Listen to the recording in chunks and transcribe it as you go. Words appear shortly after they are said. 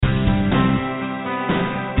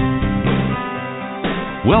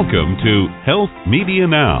Welcome to Health Media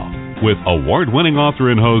Now with award-winning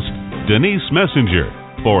author and host Denise Messenger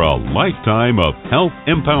for a lifetime of health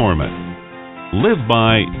empowerment. Live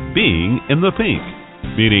by being in the pink,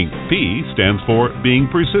 meaning P stands for being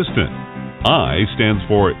persistent, I stands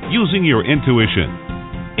for using your intuition,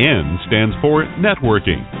 N stands for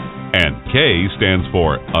networking, and K stands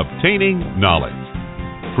for obtaining knowledge.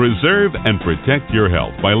 Preserve and protect your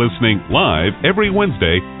health by listening live every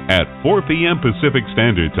Wednesday at 4 p.m. Pacific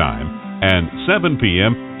Standard Time and 7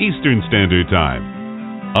 p.m. Eastern Standard Time.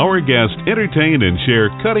 Our guests entertain and share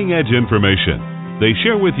cutting-edge information. They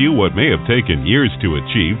share with you what may have taken years to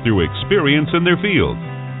achieve through experience in their field.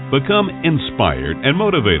 Become inspired and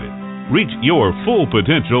motivated. Reach your full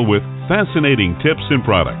potential with fascinating tips and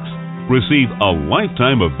products. Receive a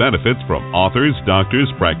lifetime of benefits from authors, doctors,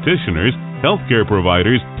 practitioners, healthcare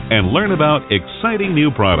providers, and learn about exciting new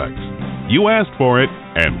products. You asked for it,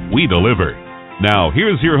 and we deliver. Now,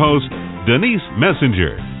 here's your host, Denise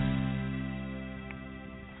Messenger.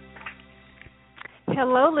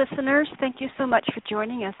 Hello, listeners. Thank you so much for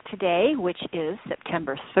joining us today, which is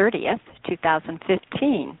September 30th,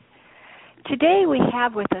 2015. Today we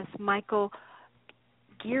have with us Michael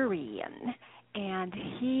Gurian, and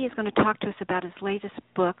he is going to talk to us about his latest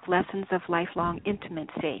book, Lessons of Lifelong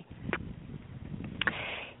Intimacy.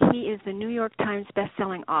 He is the New York Times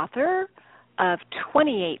bestselling author of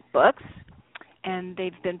 28 books, and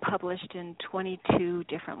they've been published in 22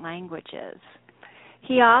 different languages.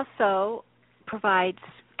 He also provides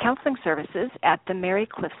counseling services at the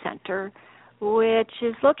Marycliff Center, which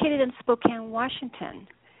is located in Spokane, Washington.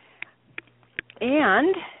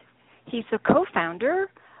 And he's the co-founder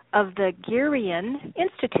of the Gurian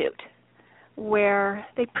Institute, where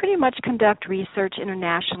they pretty much conduct research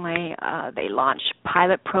internationally. They launch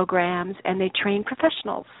pilot programs, and they train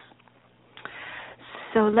professionals.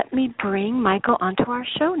 So let me bring Michael onto our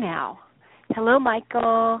show now. Hello,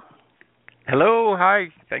 Michael. Hello. Hi.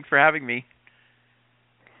 Thanks for having me.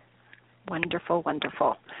 Wonderful,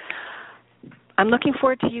 wonderful. I'm looking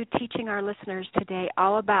forward to you teaching our listeners today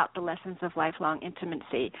all about the lessons of lifelong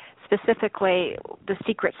intimacy, specifically the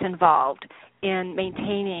secrets involved in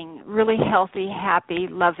maintaining really healthy, happy,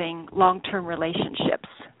 loving, long-term relationships.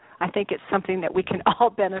 I think it's something that we can all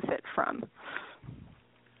benefit from.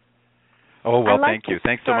 Oh, well, thank you.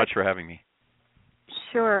 Thanks so much for having me.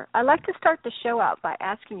 Sure. I'd like to start the show out by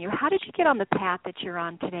asking you, how did you get on the path that you're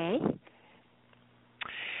on today?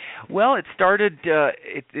 Well, it started.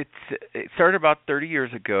 It started about 30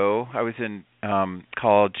 years ago. I was in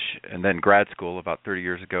college and then grad school about 30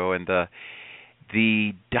 years ago, and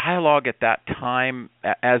the dialogue at that time,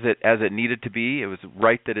 as it needed to be, it was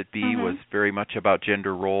right that it be, was very much about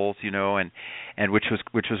gender roles, and which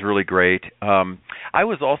was really great. I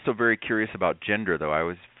was also very curious about gender, though.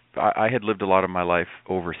 I had lived a lot of my life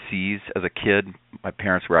overseas as a kid. My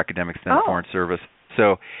parents were academics in the Foreign Service.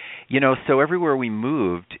 So, so everywhere we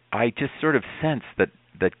moved, I just sort of sensed that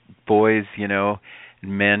boys,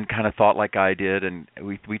 men kind of thought like I did, and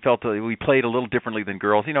we felt we played a little differently than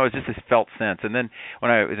girls. It was just this felt sense. And then when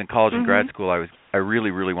I was in college and grad school, I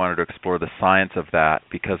really, really wanted to explore the science of that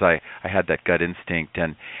because I had that gut instinct.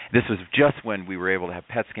 And this was just when we were able to have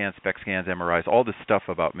PET scans, SPECT scans, MRIs, all this stuff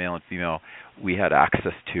about male and female we had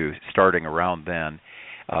access to starting around then.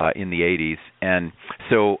 In the 80s, and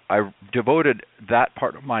so I devoted that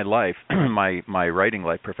part of my life, my writing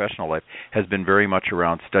life, professional life, has been very much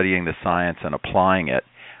around studying the science and applying it,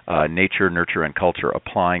 nature, nurture, and culture,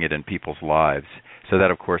 applying it in people's lives. So that,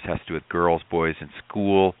 of course, has to do with girls, boys in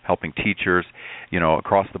school, helping teachers,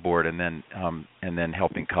 across the board, and then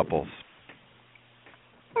helping couples.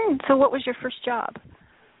 So what was your first job?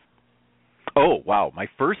 Oh, wow, my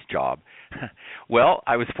first job. Well,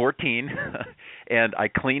 I was 14, and I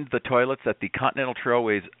cleaned the toilets at the Continental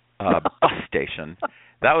Trailways bus station.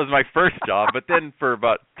 That was my first job, but then for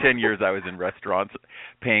about 10 years I was in restaurants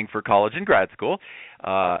paying for college and grad school,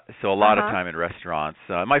 so a lot of time in restaurants.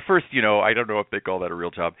 My first, I don't know if they call that a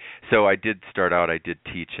real job, so I did start out, I did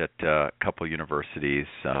teach at a couple universities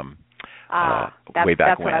way back when.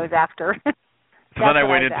 That's what I was after. So then I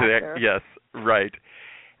went into it, yes, right.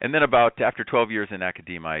 And then after 12 years in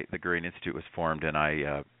academia, the Gurian Institute was formed, and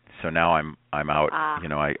so now I'm out.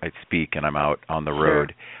 I speak and I'm out on the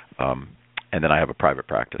road, and then I have a private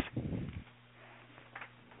practice.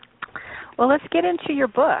 Well, let's get into your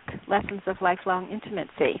book, Lessons of Lifelong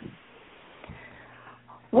Intimacy.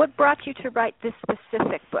 What brought you to write this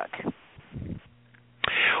specific book?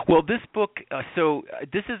 Well, this book,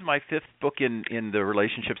 this is my fifth book in the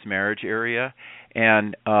relationships marriage area,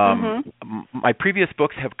 and my previous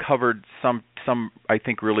books have covered some I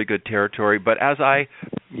think really good territory. But as I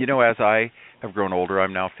as I have grown older,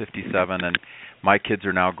 I'm now 57, and my kids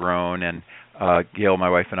are now grown, and Gail, my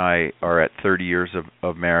wife, and I are at 30 years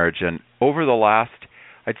of marriage. And over the last,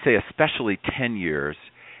 I'd say especially 10 years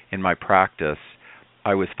in my practice,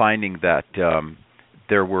 I was finding that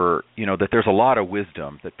that there's a lot of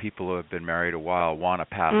wisdom that people who have been married a while want to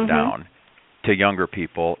pass down to younger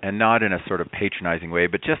people, and not in a sort of patronizing way,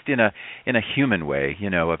 but just in a human way,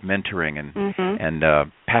 of mentoring and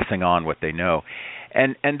passing on what they know.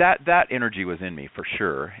 And that energy was in me for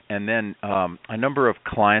sure. And then a number of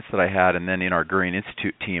clients that I had, and then in our Gurian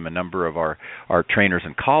Institute team, a number of our trainers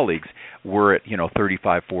and colleagues were at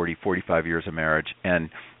 35, 40, 45 years of marriage, and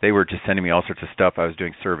they were just sending me all sorts of stuff. I was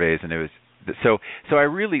doing surveys, and it was so I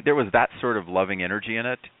really, there was that sort of loving energy in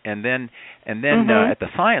it. And then at the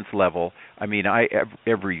science level, I mean,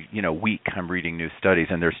 every week I'm reading new studies,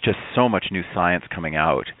 and there's just so much new science coming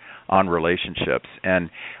out on relationships. And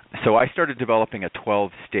so I started developing the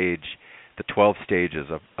 12 stages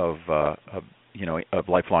of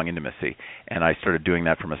lifelong intimacy, and I started doing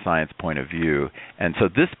that from a science point of view. And so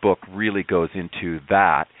this book really goes into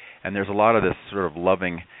that, and there's a lot of this sort of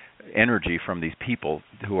loving energy from these people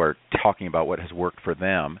who are talking about what has worked for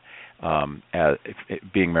them as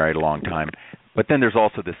being married a long time. But then there's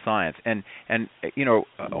also the science, and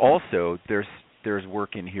also there's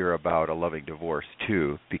work in here about a loving divorce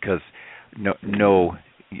too, because the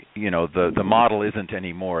model isn't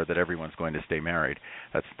anymore that everyone's going to stay married.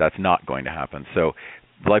 That's not going to happen. So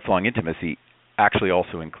lifelong intimacy actually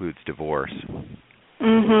also includes divorce.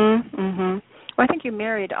 Well, I think you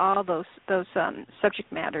married all those subject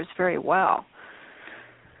matters very well.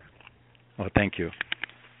 Well, thank you.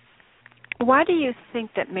 Why do you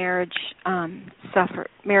think that marriages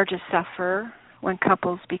suffer when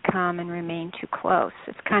couples become and remain too close?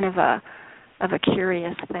 It's kind of a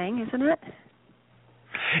curious thing, isn't it?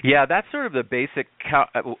 Yeah, that's sort of the basic.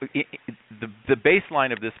 The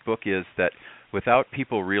baseline of this book is that without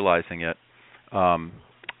people realizing it,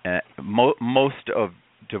 most of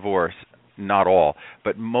divorce, not all,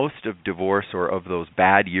 but most of divorce, or of those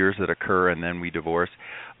bad years that occur and then we divorce,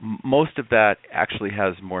 most of that actually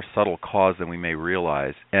has more subtle cause than we may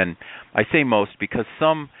realize. And I say most because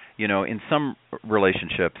some, in some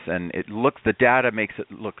relationships, and the data makes it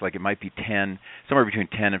look like it might be somewhere between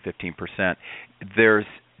 10 and 15%. There's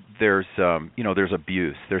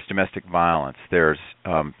abuse, there's domestic violence, there's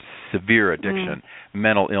severe addiction,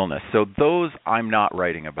 mental illness. So those I'm not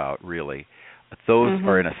writing about really. Those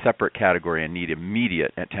are in a separate category and need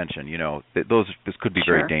immediate attention. This could be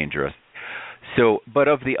very dangerous. So, but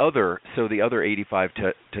of the other 85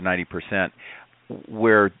 to 90%,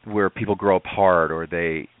 where people grow apart, or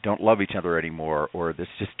they don't love each other anymore, or there's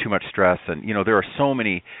just too much stress, and there are so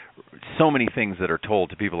many things that are told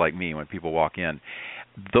to people like me when people walk in.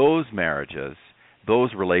 Those marriages,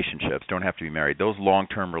 those relationships don't have to be married. Those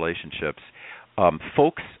long-term relationships,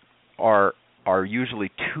 folks are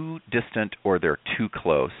usually too distant, or they're too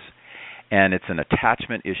close, and it's an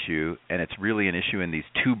attachment issue, and it's really an issue in these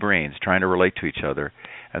two brains trying to relate to each other,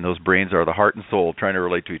 and those brains are the heart and soul trying to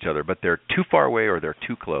relate to each other, but they're too far away or they're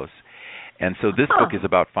too close. And so this book is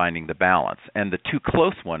about finding the balance, and the too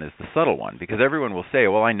close one is the subtle one, because everyone will say,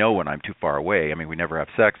 well, I know when I'm too far away. I mean, we never have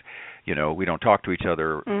sex, we don't talk to each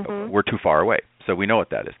other, we're too far away, so we know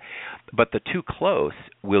what that is. But the too close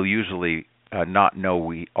will usually not know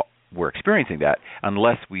we're experiencing that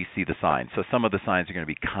unless we see the signs. So some of the signs are going to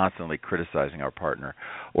be constantly criticizing our partner,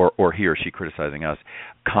 or he or she criticizing us,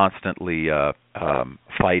 constantly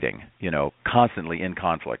fighting, constantly in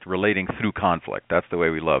conflict, relating through conflict. That's the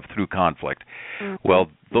way we love, through conflict. Well,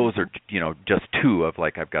 those are, just two of,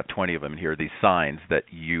 like, I've got 20 of them here, these signs that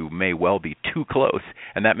you may well be too close,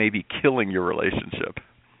 and that may be killing your relationship.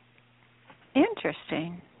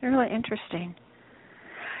 Interesting. Really interesting.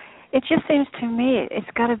 It just seems to me it's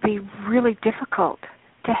got to be really difficult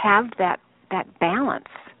to have that balance,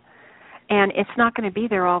 and it's not going to be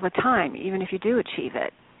there all the time, even if you do achieve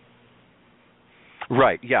it.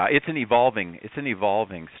 Right. Yeah. It's an evolving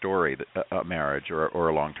story, a marriage or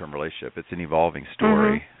a long-term relationship. It's an evolving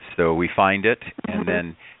story. So we find it, and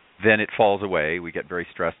then it falls away. We get very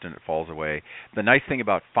stressed, and it falls away. The nice thing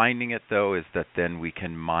about finding it, though, is that then we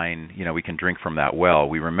can we can drink from that well.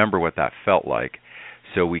 We remember what that felt like,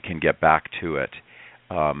 so we can get back to it.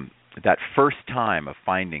 That first time of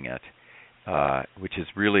finding it, which is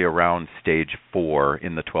really around stage 4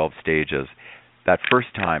 in the 12 stages, that first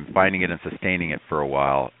time, finding it and sustaining it for a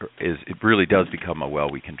while, it really does become a well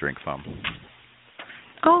we can drink from.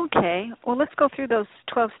 Okay. Well, let's go through those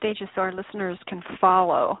 12 stages so our listeners can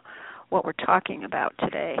follow what we're talking about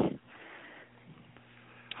today.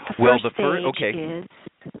 The first stage is...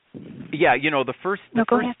 Yeah, the first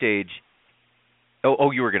stage.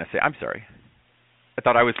 Oh, you were going to say. I'm sorry. I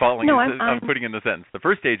thought I was following. No, I'm putting in the sentence. The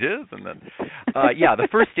first stage is, and then, the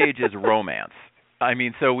first stage is romance. I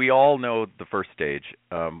mean, so we all know the first stage.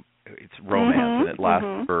 It's romance, and it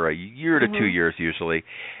lasts for a year to 2 years usually,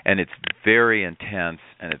 and it's very intense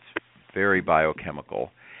and it's very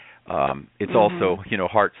biochemical. It's also,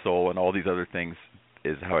 heart, soul, and all these other things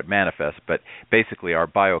is how it manifests. But basically, our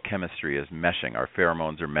biochemistry is meshing. Our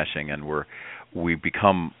pheromones are meshing, and we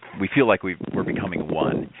feel like we're becoming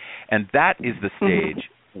one. And that is the stage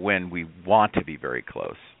when we want to be very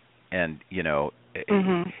close. And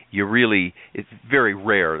it's very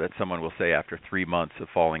rare that someone will say after 3 months of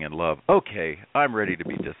falling in love, okay, I'm ready to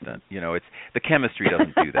be distant. It's the chemistry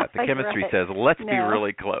doesn't do that. The chemistry says, let's be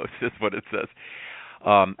really close, is what it says.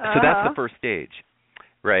 So that's the first stage,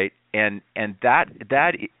 right? And that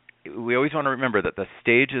we always want to remember that the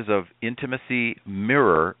stages of intimacy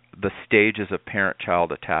mirror the stages of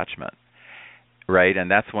parent-child attachment, right?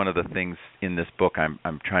 And that's one of the things in this book I'm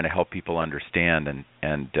trying to help people understand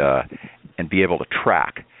and be able to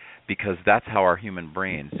track, because that's how our human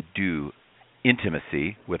brains do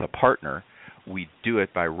intimacy with a partner. We do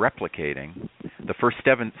it by replicating the first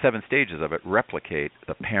seven stages of it. Replicate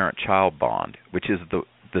the parent-child bond, which is the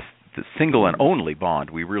single and only bond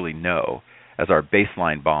we really know as our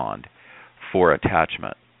baseline bond for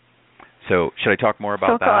attachment. So, should I talk more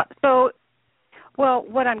about that? Well,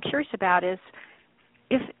 what I'm curious about is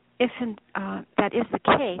if that is the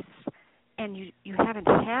case, and you haven't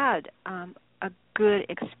had a good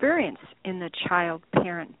experience in the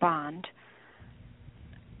child-parent bond,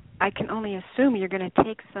 I can only assume you're going to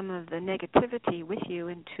take some of the negativity with you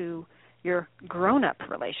into your grown-up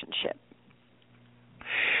relationship.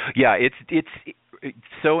 Yeah, it's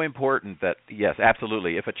so important that, yes,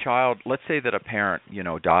 absolutely. If a child, let's say that a parent,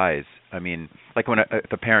 dies. I mean, like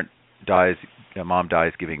if a parent dies, a mom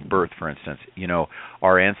dies giving birth, for instance.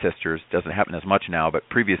 Our ancestors, doesn't happen as much now, but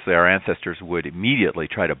previously our ancestors would immediately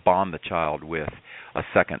try to bond the child with a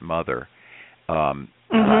second mother.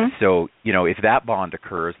 So, if that bond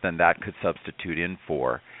occurs, then that could substitute in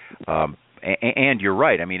for. And you're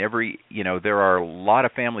right. I mean, there are a lot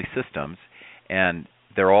of family systems, and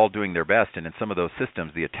they're all doing their best. And in some of those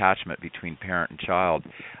systems, the attachment between parent and child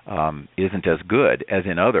isn't as good as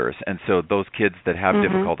in others. And so those kids that have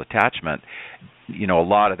difficult attachment, a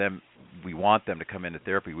lot of them, we want them to come into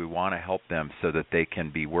therapy. We want to help them so that they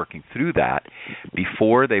can be working through that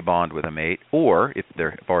before they bond with a mate, or if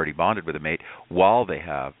they've already bonded with a mate, while they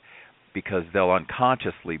have, because they'll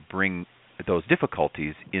unconsciously bring those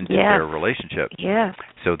difficulties into their relationship. Yes.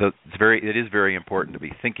 So it is very important to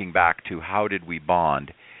be thinking back to how did we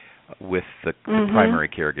bond with the primary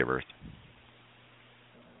caregivers.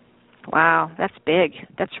 Wow, that's big.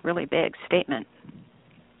 That's a really big statement.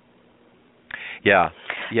 Yeah,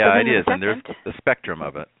 it is, and there's the spectrum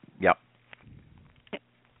of it. Yep.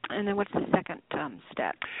 And then what's the second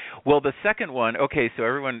step? Well, the second one, okay, so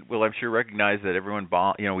everyone will, I'm sure, recognize that everyone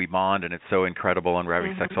we bond, and it's so incredible, and we're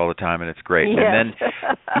having sex all the time, and it's great. Yes. And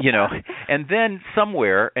then, and then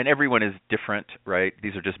somewhere, and everyone is different, right?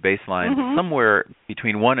 These are just baselines. Somewhere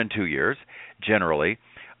between 1 and 2 years, generally,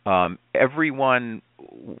 everyone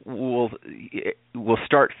will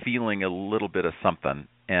start feeling a little bit of something,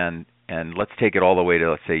 and let's take it all the way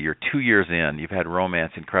to, let's say, you're 2 years in, you've had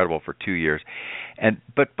romance incredible for 2 years,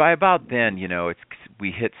 but by about then,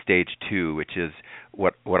 we hit stage 2, which is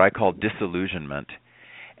what I call disillusionment,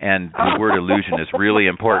 and the word illusion is really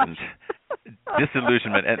important.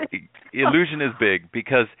 Disillusionment, and illusion is big,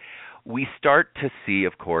 because we start to see,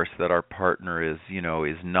 of course, that our partner is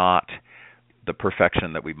not the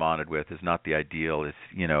perfection that we bonded with, is not the ideal,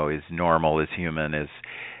 is normal, is human, is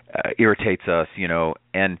irritates us,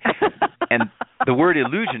 and the word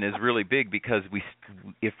illusion is really big, because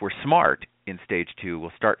if we're smart in stage 2,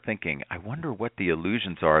 we'll start thinking, I wonder what the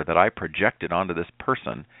illusions are that I projected onto this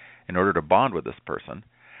person in order to bond with this person,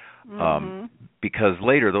 because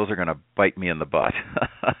later those are going to bite me in the butt,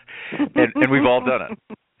 and we've all done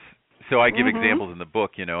it. So I give examples in the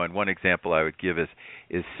book, and one example I would give is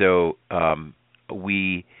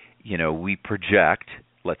we project,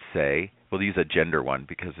 let's say, we'll use a gender one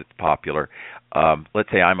because it's popular. Let's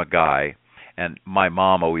say I'm a guy, and my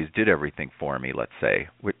mom always did everything for me, let's say,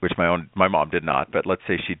 which my mom did not, but let's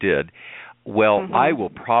say she did. Well, I will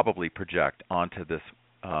probably project onto this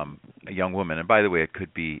a young woman, and by the way, it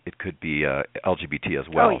could be LGBT as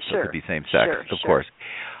well. Oh, sure. So it could be same sex, of course.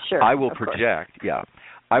 Sure. I will project,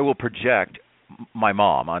 I will project my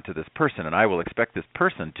mom onto this person, and I will expect this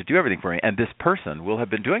person to do everything for me, and this person will have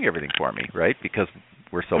been doing everything for me, right? Because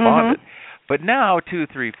we're so bonded. But now, 2,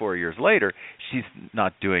 3, 4 years later, she's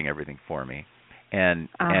not doing everything for me, and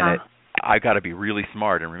I got to be really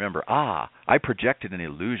smart and remember, I projected an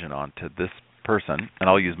illusion onto this person, and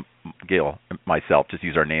I'll use Gail myself, just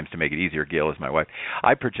use our names to make it easier. Gail is my wife.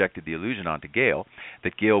 I projected the illusion onto Gail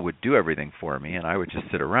that Gail would do everything for me and I would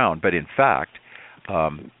just sit around. But in fact,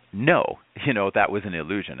 no, that was an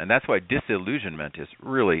illusion. And that's why disillusionment is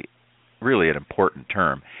really, really an important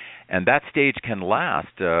term. And that stage can last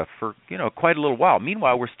for, quite a little while.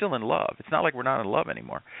 Meanwhile, we're still in love. It's not like we're not in love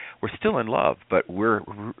anymore. We're still in love, but we're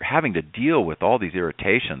having to deal with all these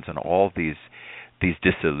irritations and all these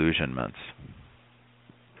disillusionments.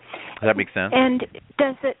 Does that make sense? And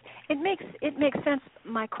does it makes sense.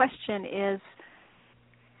 My question is,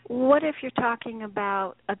 what if you're talking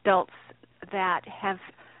about adults that have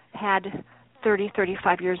had 30,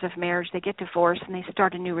 35 years of marriage, they get divorced and they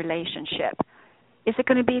start a new relationship? Is it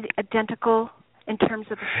going to be identical in terms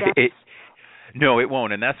of the steps? No, it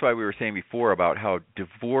won't, and that's why we were saying before about how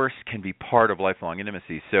divorce can be part of lifelong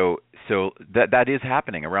intimacy. So that is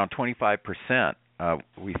happening. Around 25%,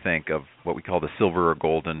 we think, of what we call the silver or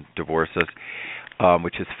golden divorces,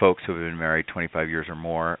 which is folks who have been married 25 years or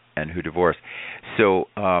more and who divorce. So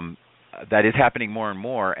that is happening more and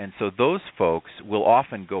more, and so those folks will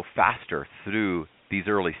often go faster through these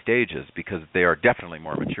early stages because they are definitely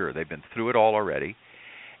more mature. They've been through it all already,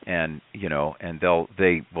 and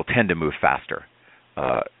they will tend to move faster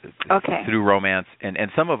through romance. And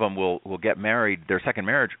some of them will get married. Their second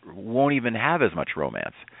marriage won't even have as much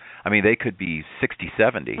romance. I mean, they could be 60,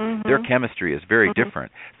 70. Mm-hmm. Their chemistry is very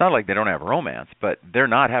different. It's not like they don't have romance, but they're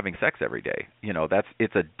not having sex every day.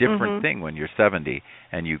 It's a different thing when you're 70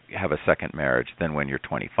 and you have a second marriage than when you're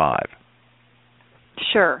 25.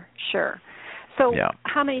 Sure. So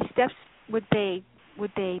how many steps would they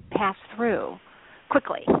pass through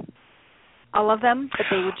quickly? All of them? But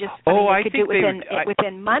they would just I could think do it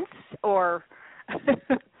within months or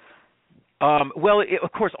well,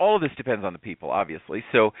 of course, all of this depends on the people, obviously.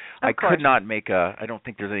 So I could not make I don't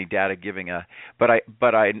think there's any data giving but I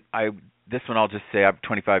this one I'll just say I have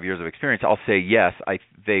 25 years of experience. I'll say yes,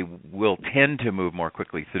 they will tend to move more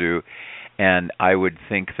quickly through, and I would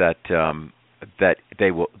think that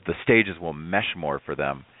the stages will mesh more for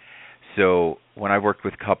them. So when I worked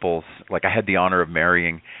with couples, like I had the honor of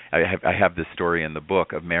marrying, I have this story in the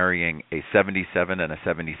book of marrying a 77 and a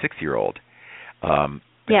 76-year-old.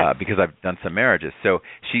 Because I've done some marriages. So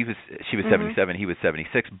she was 77, he was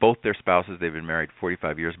 76. Both their spouses, they've been married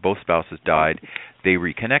 45 years. Both spouses died. They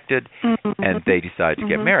reconnected, and they decided to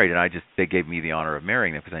get married. And they gave me the honor of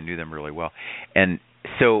marrying them because I knew them really well. And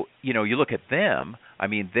so, you look at them. I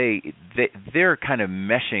mean, they're kind of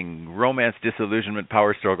meshing romance, disillusionment,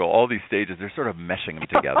 power struggle, all these stages. They're sort of meshing them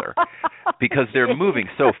together because they're moving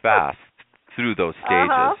so fast through those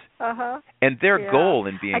stages. And their goal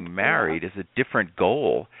in being married is a different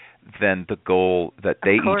goal than the goal that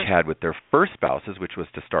they each had with their first spouses, which was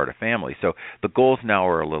to start a family. So the goals now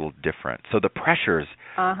are a little different. So the pressures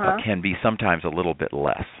can be sometimes a little bit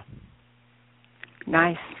less.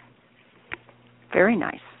 Nice. Very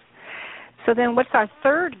nice. So then what's our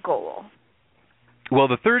third goal? Well,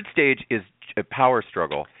 the third stage is a power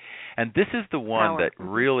struggle. And this is the one that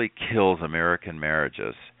really kills American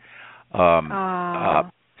marriages.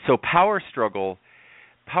 So power struggle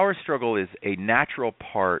is a natural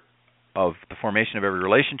part of the formation of every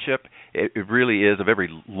relationship. It really is, of every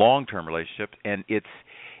long-term relationship, and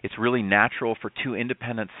it's really natural for two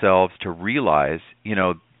independent selves to realize,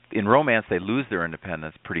 in romance they lose their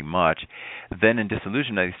independence pretty much. Then in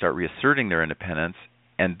disillusionment they start reasserting their independence,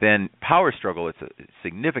 and then power struggle, it's a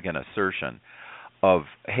significant assertion of,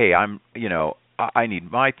 hey, I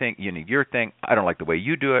need my thing, you need your thing, I don't like the way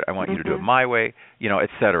you do it, I want you to do it my way, et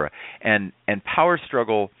cetera. And power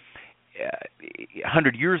struggle,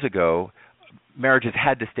 100 years ago, marriages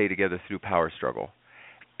had to stay together through power struggle.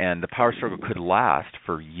 And the power struggle could last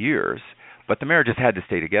for years, but the marriages had to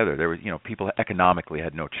stay together. There was, people economically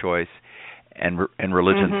had no choice, and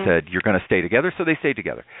religion said, you're going to stay together, so they stayed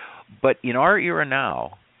together. But in our era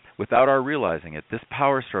now, without our realizing it, this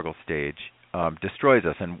power struggle stage destroys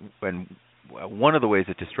us. And one of the ways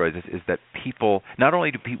it destroys us is that people, not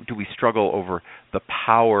only do we struggle over the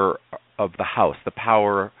power of the house, the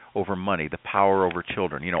power over money, the power over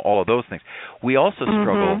children, all of those things, we also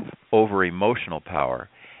struggle over emotional power.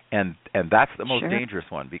 And that's the most dangerous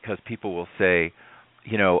one, because people will say,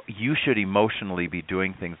 you should emotionally be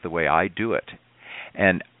doing things the way I do it.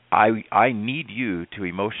 And I need you to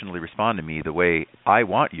emotionally respond to me the way I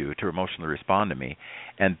want you to emotionally respond to me.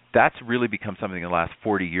 And that's really become something in the last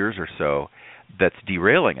 40 years or so that's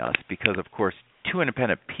derailing us, because, of course, two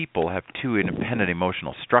independent people have two independent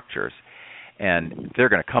emotional structures. and they're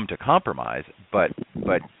going to come to compromise, but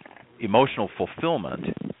emotional fulfillment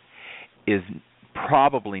is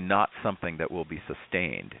probably not something that will be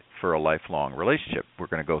sustained for a lifelong relationship. We're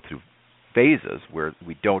going to go through phases where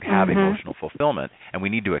we don't have emotional fulfillment, and we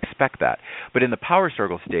need to expect that. But in the power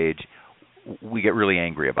struggle stage, we get really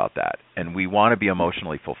angry about that, and we want to be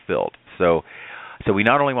emotionally fulfilled. So we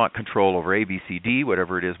not only want control over A, B, C, D,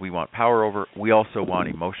 whatever it is we want power over, we also want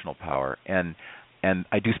emotional power. And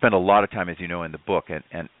I do spend a lot of time, as you know, in the book, and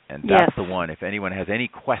that's the one. If anyone has any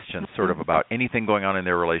questions sort of about anything going on in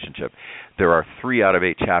their relationship, there are 3 out of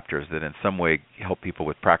 8 chapters that in some way help people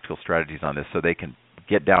with practical strategies on this so they can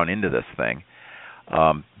get down into this thing.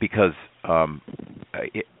 Because as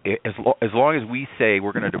long as we say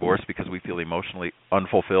we're going to divorce because we feel emotionally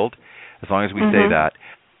unfulfilled, as long as we say that,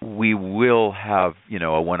 we will have,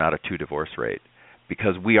 a 1 out of 2 divorce rate,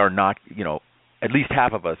 because we are not, at least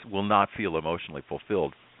half of us will not feel emotionally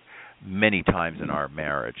fulfilled many times in our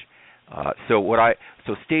marriage. So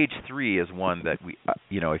stage 3 is one that we,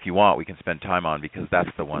 if you want, we can spend time on, because that's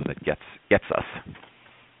the one that gets us.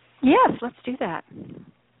 Yes, let's do that.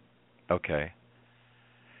 Okay.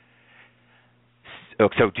 So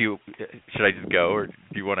should I just go, or do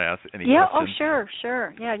you want to ask any questions? Oh,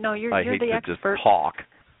 sure. Yeah, no, you're I hate the to expert. just talk.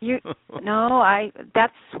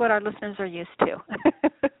 That's what our listeners are used to.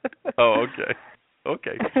 Oh,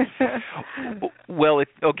 okay. Well,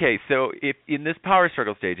 so if in this power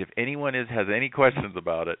struggle stage, if anyone has any questions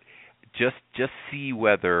about it, just see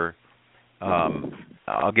whether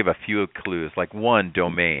I'll give a few clues. Like 1,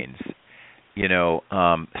 domains.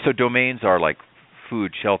 So domains are like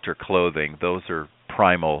food, shelter, clothing. Those are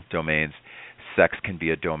primal domains. Sex can be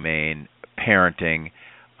a domain, parenting,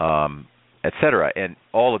 etc. And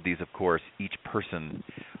all of these, of course, each person,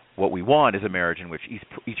 what we want is a marriage in which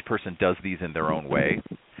each person does these in their own way,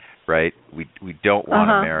 right? We don't want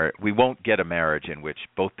a marriage. We won't get a marriage in which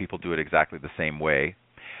both people do it exactly the same way,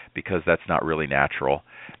 because that's not really natural.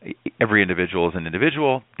 Every individual is an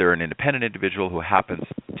individual. They're an independent individual who happens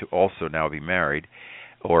to also now be married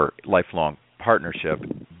or lifelong partnership.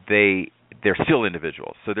 They're still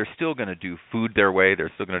individuals. So they're still going to do food their way. They're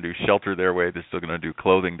still going to do shelter their way. They're still going to do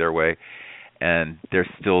clothing their way. And they're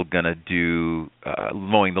still going to do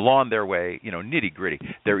mowing the lawn their way, nitty-gritty.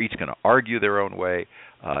 They're each going to argue their own way,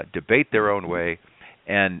 debate their own way.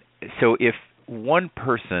 And so if one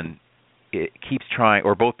person keeps trying,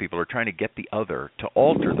 or both people are trying to get the other to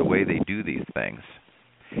alter the way they do these things,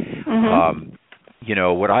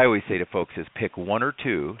 what I always say to folks is pick 1 or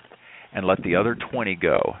 2 and let the other 20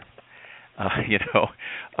 go.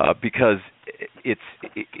 Because it's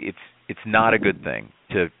not a good thing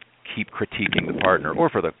to keep critiquing the partner, or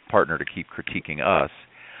for the partner to keep critiquing us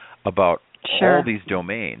about all these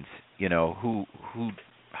domains.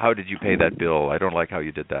 How did you pay that bill? I don't like how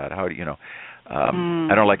you did that. How do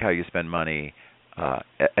I don't like how you spend money,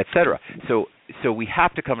 etc. So we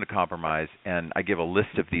have to come to compromise, and I give a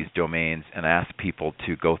list of these domains and ask people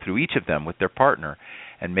to go through each of them with their partner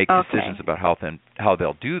and make decisions about how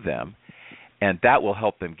they'll do them. And that will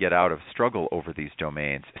help them get out of struggle over these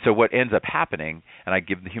domains. So what ends up happening, and I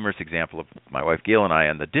give the humorous example of my wife Gail and I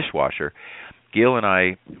and the dishwasher. Gail and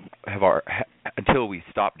I have, until we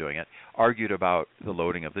stopped doing it, argued about the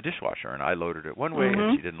loading of the dishwasher. And I loaded it one way,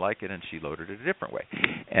 and she didn't like it, and she loaded it a different way.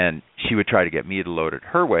 And she would try to get me to load it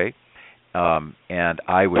her way, and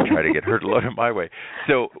I would try to get her to load it my way.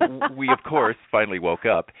 So we, of course, finally woke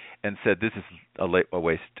up and said, this is a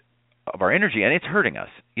waste of our energy, and it's hurting us,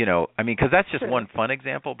 because that's just one fun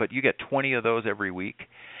example, but you get 20 of those every week,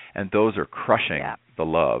 and those are crushing the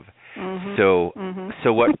love. So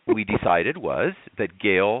what we decided was that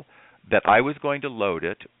I was going to load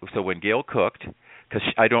it. So when Gail cooked, because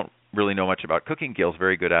I don't really know much about cooking, Gail's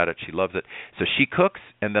very good at it. She loves it. So she cooks,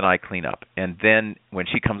 and then I clean up. And then when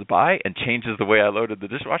she comes by and changes the way I loaded the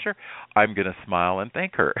dishwasher, I'm going to smile and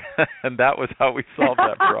thank her. And that was how we solved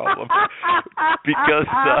that problem. Because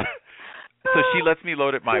so she lets me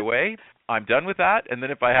load it my way. I'm done with that. And then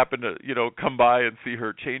if I happen to, come by and see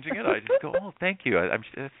her changing it, I just go, oh, thank you.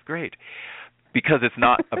 That's great. Because it's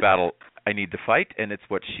not a battle I need to fight, and it's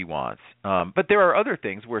what she wants. But there are other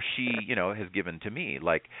things where she, has given to me.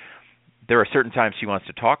 Like there are certain times she wants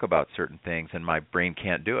to talk about certain things, and my brain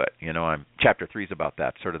can't do it. Chapter 3 is about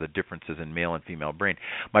that, sort of the differences in male and female brain.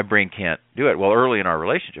 My brain can't do it. Well, early in our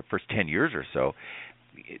relationship, first 10 years or so,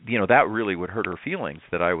 that really would hurt her feelings,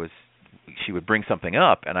 that she would bring something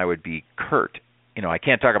up, and I would be curt. I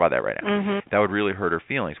can't talk about that right now. That would really hurt her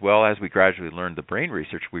feelings. Well, as we gradually learned the brain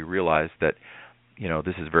research, we realized that,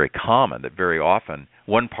 this is very common, that very often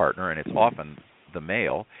one partner, and it's often the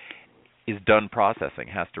male, is done processing,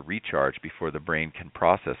 has to recharge before the brain can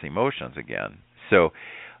process emotions again. So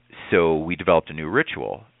we developed a new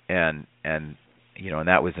ritual, and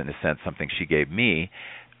that was in a sense something she gave me,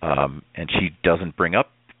 and she doesn't bring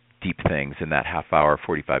up deep things in that half hour,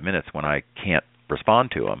 45 minutes when I can't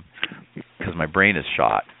respond to them because my brain is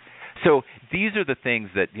shot. So these are the things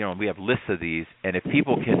that, we have lists of these, and if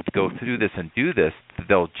people can go through this and do this,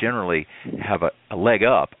 they'll generally have a leg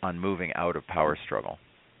up on moving out of power struggle.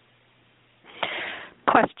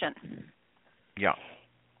 Question. Yeah.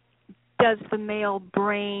 Does the male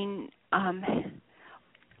brain,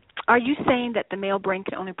 are you saying that the male brain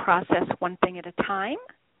can only process one thing at a time?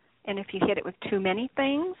 And if you hit it with too many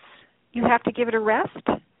things, you have to give it a rest?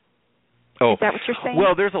 Oh, is that what you're saying?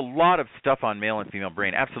 Well, there's a lot of stuff on male and female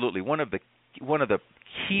brain. Absolutely. One of the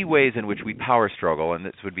key ways in which we power struggle, and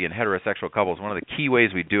this would be in heterosexual couples, one of the key ways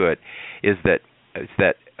we do it is that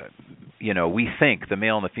we think the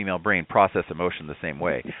male and the female brain process emotion the same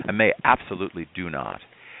way, and they absolutely do not.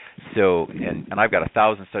 So, and I've got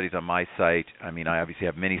 1,000 studies on my site. I mean, I obviously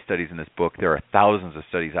have many studies in this book. There are thousands of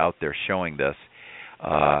studies out there showing this,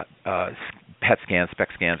 PET scans,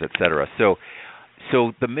 SPECT scans, etc.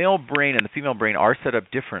 So the male brain and the female brain are set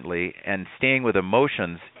up differently, and staying with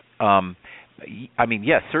emotions,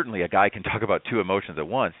 yes, certainly a guy can talk about two emotions at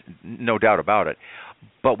once, no doubt about it.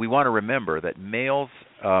 But we want to remember that males,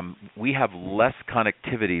 we have less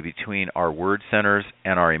connectivity between our word centers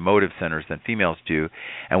and our emotive centers than females do,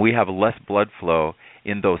 and we have less blood flow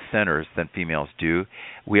in those centers than females do.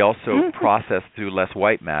 We also process through less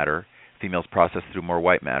white matter. Females process through more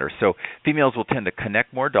white matter. So females will tend to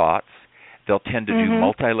connect more dots. They'll tend to do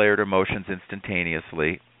multi-layered emotions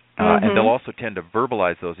instantaneously, and they'll also tend to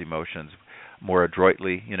verbalize those emotions more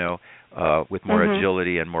adroitly, with more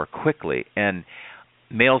agility and more quickly. And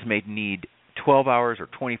males may need 12 hours or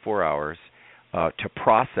 24 hours to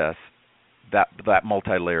process that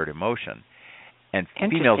multi-layered emotion. And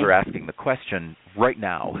females are asking the question right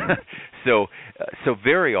now. So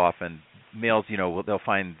very often males, they'll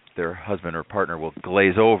find their husband or partner will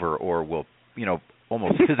glaze over or will,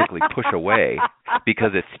 almost physically push away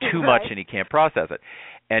because it's too much and he can't process it.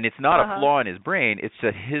 And it's not a flaw in his brain, it's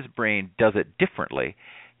that his brain does it differently.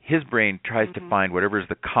 His brain tries to find whatever is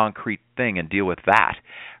the concrete thing and deal with that.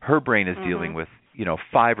 Her brain is dealing with,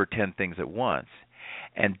 5 or 10 things at once.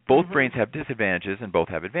 And both brains have disadvantages and both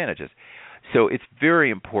have advantages. So it's very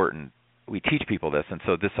important we teach people this, and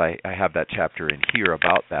so this I have that chapter in here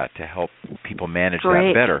about that to help people manage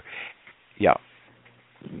that better. Yeah.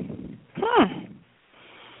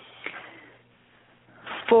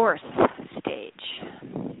 Fourth stage.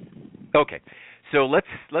 Okay. So let's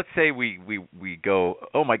say we go,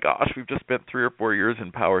 oh my gosh, we've just spent 3 or 4 years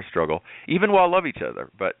in power struggle, even while love each other,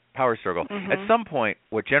 but power struggle. At some point,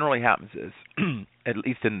 what generally happens is, at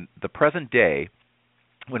least in the present day,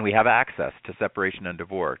 when we have access to separation and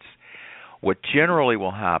divorce, what generally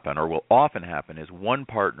will happen, or will often happen, is one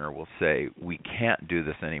partner will say, we can't do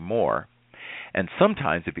this anymore. And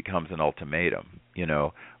sometimes it becomes an ultimatum.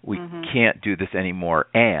 We can't do this anymore,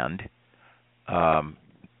 and,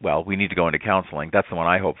 we need to go into counseling. That's the one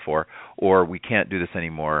I hope for. Or we can't do this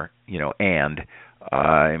anymore, and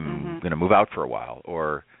I'm going to move out for a while,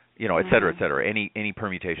 or, et cetera, any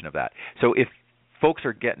permutation of that. So if folks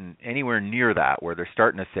are getting anywhere near that, where they're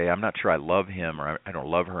starting to say, I'm not sure I love him or I don't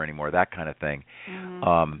love her anymore, that kind of thing,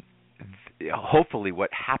 hopefully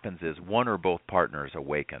what happens is one or both partners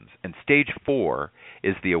awakens. And stage 4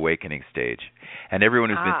 is the awakening stage. And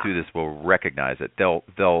everyone who's been through this will recognize it.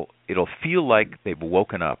 It'll feel like they've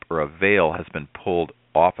woken up, or a veil has been pulled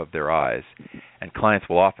off of their eyes. And clients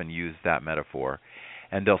will often use that metaphor.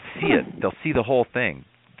 And they'll see it. They'll see the whole thing.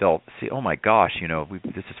 They'll see, oh my gosh,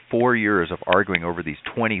 this is 4 years of arguing over these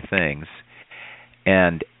 20 things,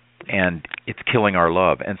 and it's killing our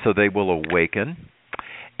love. And so they will awaken,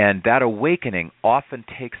 and that awakening often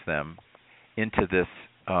takes them into this,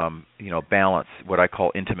 balance, what I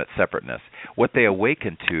call intimate separateness. What they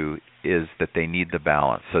awaken to is that they need the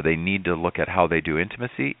balance. So they need to look at how they do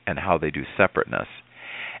intimacy and how they do separateness.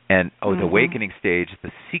 And the awakening stage, the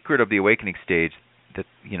secret of the awakening stage, that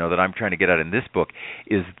that I'm trying to get at in this book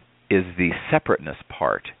is the separateness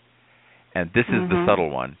part, and this is the subtle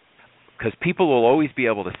one, because people will always be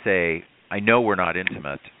able to say, I know we're not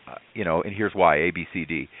intimate, and here's why, A, B, C,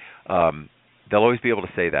 D. They'll always be able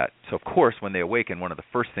to say that. So of course, when they awaken, one of the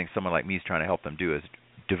first things someone like me is trying to help them do is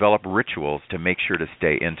develop rituals to make sure to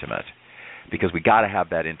stay intimate, because we got to have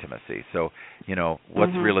that intimacy. So,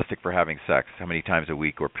 what's realistic for having sex? How many times a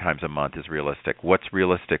week or times a month is realistic? What's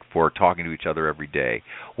realistic for talking to each other every day?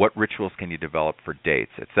 What rituals can you develop for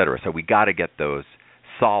dates, et cetera? So we got to get those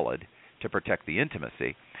solid to protect the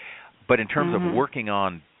intimacy. But in terms of working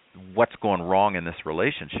on what's going wrong in this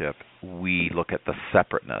relationship, we look at the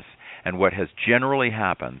separateness. And what has generally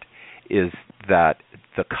happened is that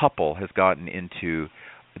the couple has gotten into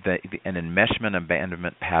an enmeshment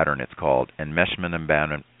abandonment pattern, it's called, enmeshment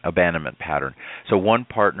abandonment pattern. So one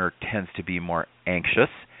partner tends to be more anxious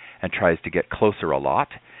and tries to get closer a lot,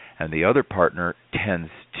 and the other partner tends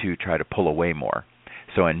to try to pull away more.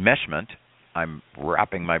 So enmeshment, I'm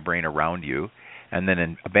wrapping my brain around you, and then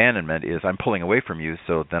in abandonment is I'm pulling away from you,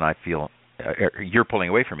 so then I feel, you're pulling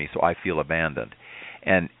away from me, so I feel abandoned.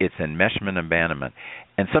 And it's enmeshment abandonment.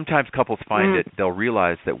 And sometimes couples find it, they'll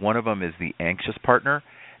realize that one of them is the anxious partner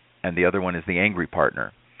and the other one is the angry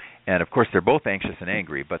partner. And, of course, they're both anxious and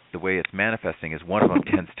angry, but the way it's manifesting is one of them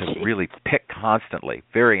tends to really pick constantly,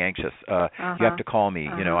 very anxious. You have to call me.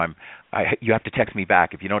 You know, you have to text me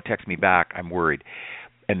back. If you don't text me back, I'm worried.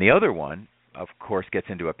 And the other one, of course, gets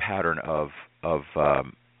into a pattern of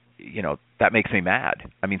that makes me mad.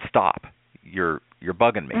 I mean, stop. You're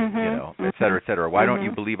bugging me, et cetera, et cetera. Why don't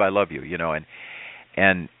you believe I love you,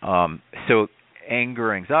 And so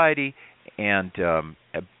anger, anxiety, and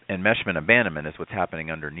enmeshment abandonment is what's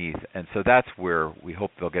happening underneath. And so that's where we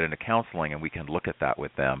hope they'll get into counseling and we can look at that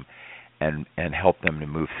with them and help them to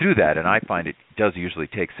move through that. And I find it does usually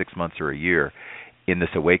take 6 months or a year in this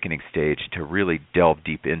awakening stage to really delve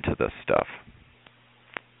deep into this stuff.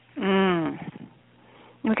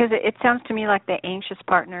 Because it sounds to me like the anxious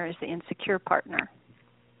partner is the insecure partner.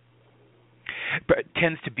 But it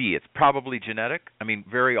tends to be. It's probably genetic. I mean,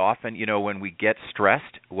 very often, when we get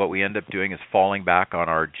stressed, what we end up doing is falling back on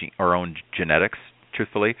our own genetics,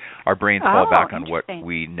 truthfully. Our brains fall back on what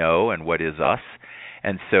we know and what is us.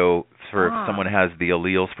 And so if someone has the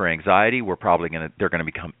alleles for anxiety, they're going to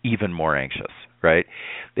become even more anxious, right?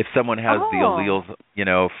 If someone has the alleles,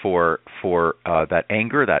 for that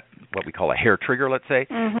anger, that what we call a hair trigger, let's say,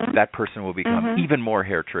 that person will become even more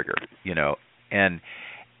hair triggered,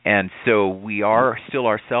 And so we are still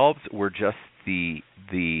ourselves. We're just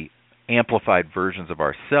the amplified versions of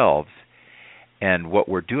ourselves. And what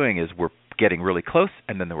we're doing is we're getting really close,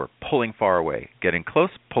 and then we're pulling far away. Getting close,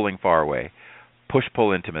 pulling far away.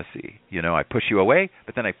 Push-pull intimacy. I push you away,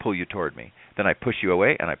 but then I pull you toward me. Then I push you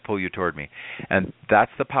away, and I pull you toward me. And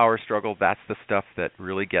that's the power struggle. That's the stuff that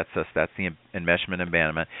really gets us. That's the enmeshment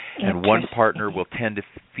abandonment. And one partner will tend to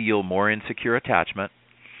feel more insecure attachment,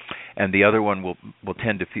 and the other one will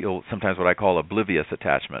tend to feel sometimes what I call oblivious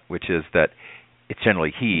attachment, which is that it's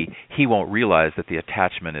generally he won't realize that the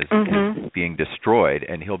attachment is being destroyed,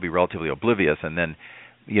 and he'll be relatively oblivious. And then,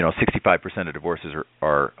 65% of divorces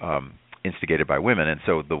are instigated by women, and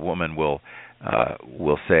so the woman will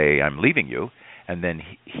say, "I'm leaving you," and then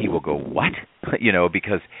he will go, "What?"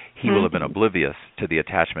 Because he will have been oblivious to the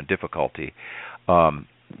attachment difficulty.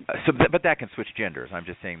 But that can switch genders. I'm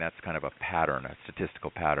just saying that's kind of a pattern, a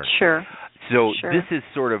statistical pattern. Sure. So this is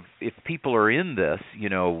sort of, if people are in this,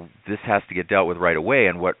 this has to get dealt with right away.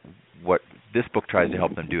 And what this book tries to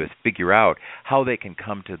help them do is figure out how they can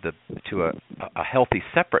come to a healthy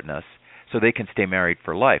separateness so they can stay married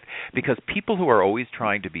for life. Because people who are always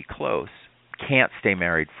trying to be close can't stay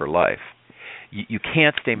married for life. You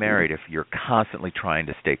can't stay married if you're constantly trying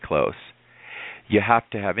to stay close. You have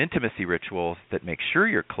to have intimacy rituals that make sure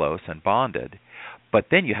you're close and bonded, but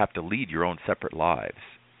then you have to lead your own separate lives.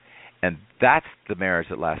 And that's the marriage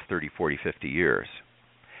that lasts 30, 40, 50 years.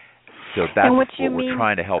 So that's what we're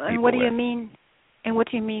trying to help people with. And what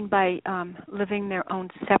do you mean by living their own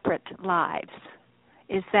separate lives?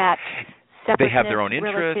 Is that separateness they have their own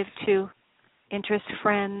interests, relative to interests,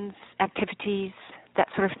 friends, activities, that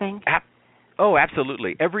sort of thing? Oh,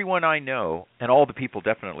 absolutely. Everyone I know, and all the people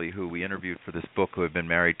definitely who we interviewed for this book who have been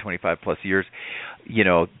married 25 plus years,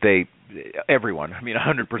 everyone,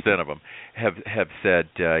 100% of them have said,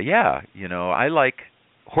 I like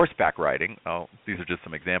horseback riding. Oh, these are just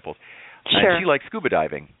some examples. Sure. And she likes scuba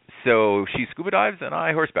diving. So she scuba dives and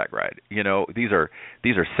I horseback ride. These are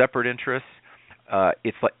separate interests.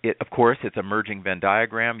 Of course, it's a merging Venn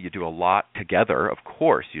diagram. You do a lot together. Of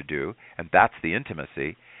course you do. And that's the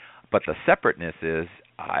intimacy. But the separateness is,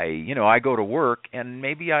 I go to work and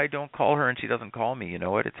maybe I don't call her and she doesn't call me. You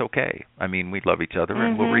know what? It's okay. We love each other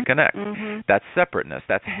and we'll reconnect. That's separateness.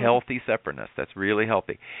 That's healthy separateness. That's really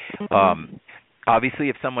healthy. Obviously,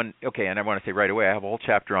 if someone, and I want to say right away, I have a whole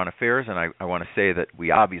chapter on affairs, and I want to say that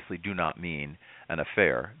we obviously do not mean an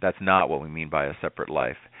affair. That's not what we mean by a separate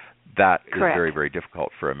life. That is very, very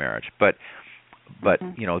difficult for a marriage. But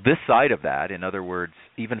this side of that, in other words,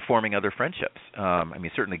 even forming other friendships.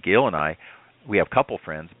 Certainly Gail and I, we have couple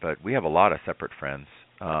friends, but we have a lot of separate friends,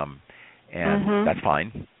 and that's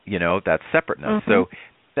fine. That's separateness. So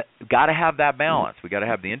got to have that balance. We got to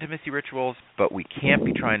have the intimacy rituals, but we can't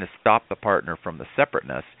be trying to stop the partner from the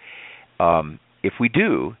separateness. If we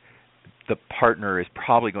do, the partner is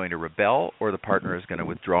probably going to rebel, or the partner is going to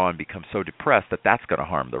withdraw and become so depressed that that's going to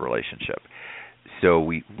harm the relationship. So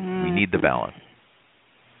we need the balance.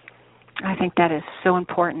 I think that is so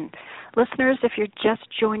important. Listeners, if you're just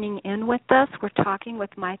joining in with us, we're talking with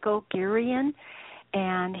Michael Gurian,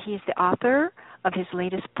 and he's the author of his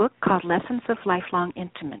latest book called Lessons of Lifelong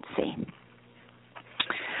Intimacy.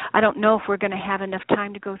 I don't know if we're going to have enough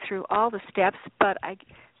time to go through all the steps, but I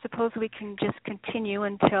suppose we can just continue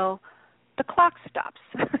until the clock stops.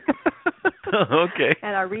 Okay.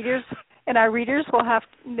 And our readers will have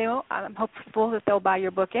to, I'm hopeful that they'll buy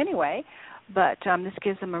your book anyway, but this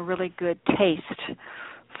gives them a really good taste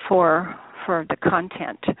for the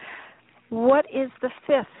content. What is the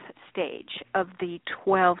fifth stage of the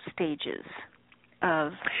 12 stages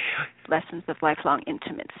of Lessons of Lifelong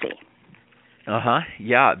Intimacy?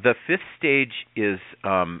 Yeah, the fifth stage is,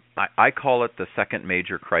 I call it the second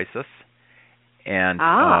major crisis. And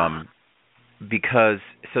because,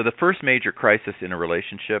 so the first major crisis in a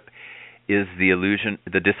relationship is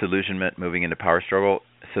the disillusionment moving into power struggle.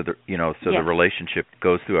 So the relationship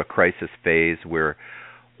goes through a crisis phase where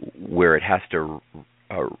it has to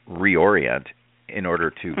reorient in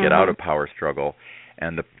order to get out of power struggle,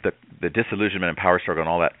 and the disillusionment and power struggle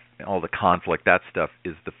and all the conflict, that stuff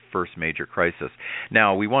is the first major crisis.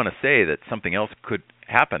 Now, we want to say that something else could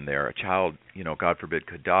happen there. A child, God forbid,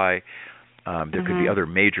 could die. There could be other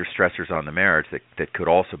major stressors on the marriage that could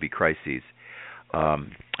also be crises.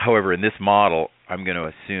 However, in this model, I'm going to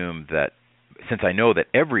assume that since I know that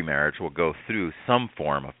every marriage will go through some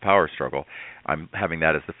form of power struggle, I'm having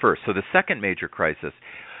that as the first. So the second major crisis,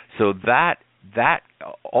 so that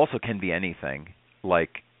also can be anything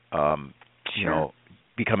like,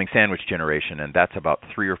 becoming sandwich generation, and that's about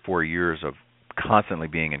 3 or 4 years of constantly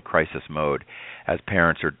being in crisis mode as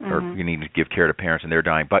parents or you need to give care to parents and they're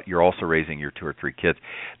dying, but you're also raising your 2 or 3 kids.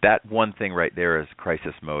 That one thing right there is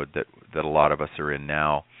crisis mode that a lot of us are in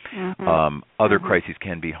now. Other crises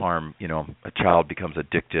can be harm. A child becomes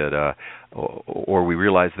addicted, or we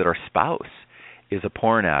realize that our spouse is a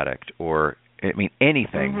porn addict, or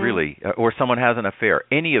anything really, or someone has an affair.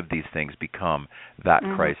 Any of these things become that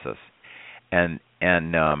crisis, and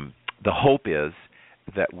the hope is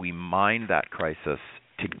that we mine that crisis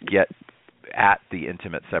to get at the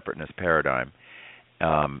intimate separateness paradigm.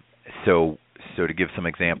 So to give some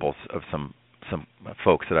examples of some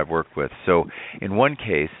folks that I've worked with. So in one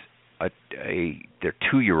case, their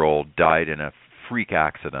 2-year-old died in a freak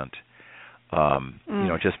accident.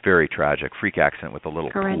 Just very tragic. Freak accident with a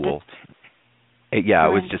little pool. It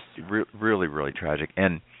was just really, really tragic.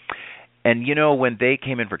 And when they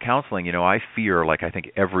came in for counseling, I fear, like I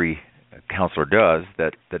think every counselor does,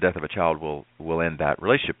 that the death of a child will end that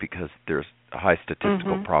relationship because there's a high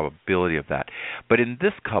statistical probability of that. But in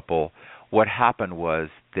this couple, what happened was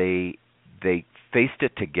they faced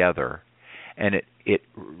it together, and it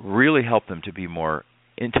really helped them to be more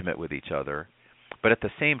intimate with each other. But at the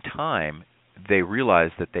same time, they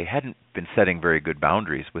realized that they hadn't been setting very good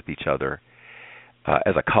boundaries with each other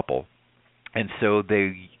as a couple. And so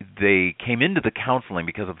they came into the counseling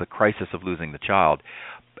because of the crisis of losing the child,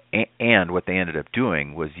 and what they ended up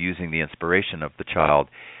doing was using the inspiration of the child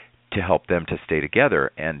to help them to stay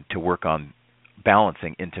together and to work on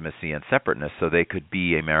balancing intimacy and separateness so they could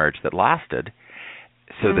be a marriage that lasted,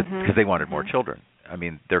 so that because they wanted more children.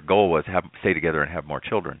 Their goal was stay together and have more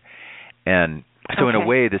children. And so in a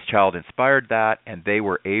way, this child inspired that, and they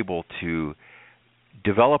were able to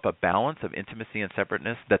develop a balance of intimacy and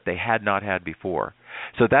separateness that they had not had before.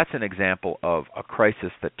 So that's an example of a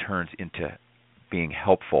crisis that turns into being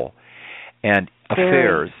helpful. And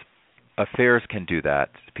affairs can do that.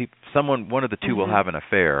 One of the two will have an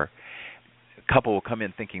affair. A couple will come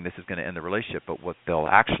in thinking this is going to end the relationship, but what they'll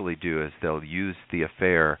actually do is they'll use the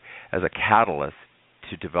affair as a catalyst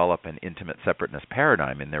to develop an intimate separateness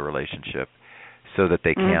paradigm in their relationship so that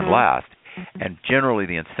they can last. And generally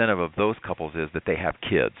the incentive of those couples is that they have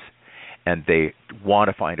kids, and they want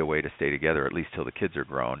to find a way to stay together, at least till the kids are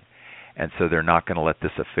grown. And so they're not going to let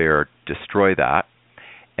this affair destroy that.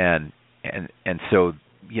 And so,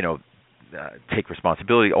 take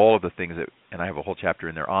responsibility, all of the things that, and I have a whole chapter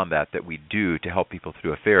in there on that we do to help people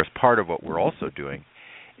through affairs. Part of what we're also doing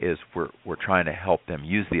is we're trying to help them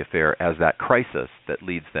use the affair as that crisis that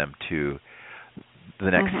leads them to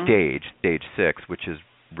the next stage, stage 6, which is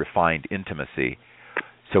refined intimacy.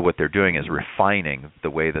 So what they're doing is refining the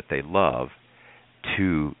way that they love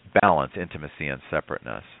to balance intimacy and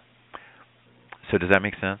separateness. So does that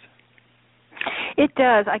make sense? It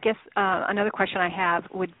does. I guess another question I have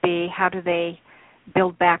would be, how do they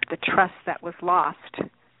build back the trust that was lost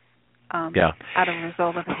out of a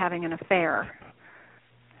result of having an affair?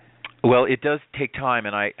 Well, it does take time,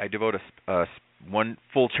 and I devote one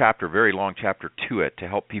full chapter, very long chapter, to it to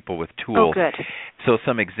help people with tools. Oh, good. So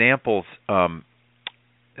some examples, some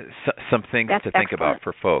things That's to think excellent. about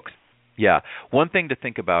for folks. Yeah. One thing to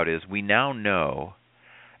think about is we now know,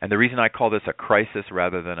 and the reason I call this a crisis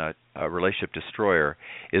rather than a relationship destroyer,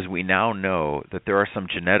 is we now know that there are some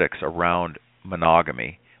genetics around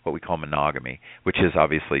monogamy, what we call monogamy, which is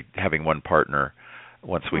obviously having one partner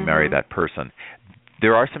once we marry that person.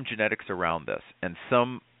 There are some genetics around this, and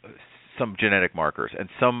some genetic markers, and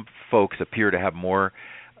some folks appear to have more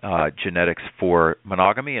genetics for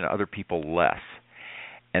monogamy and other people less.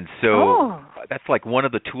 And so that's like one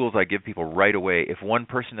of the tools I give people right away. If one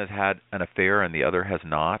person has had an affair and the other has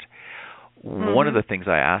not, one of the things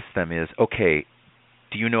I ask them is, okay,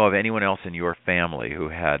 do you know of anyone else in your family who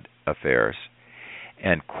had affairs?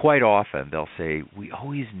 And quite often they'll say, we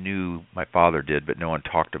always knew my father did, but no one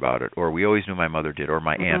talked about it, or we always knew my mother did, or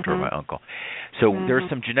my aunt or my uncle. So there's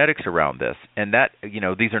some genetics around this, and that,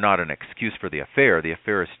 these are not an excuse for the affair. The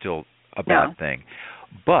affair is still a bad thing.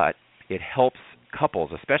 But it helps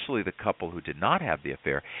couples, especially the couple who did not have the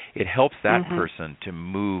affair, it helps that person to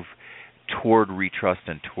move toward retrust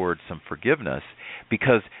and toward some forgiveness,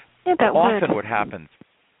 because often what happens,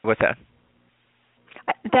 what's that?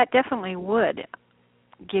 That definitely would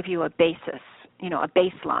give you a basis, a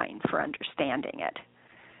baseline for understanding it.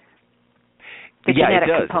 The genetic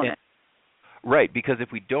component. Right, because if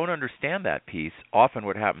we don't understand that piece, often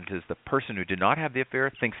what happens is the person who did not have the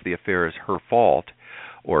affair thinks the affair is her fault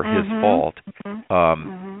or his fault.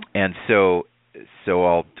 And so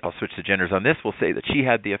I'll switch to genders on this. We'll say that she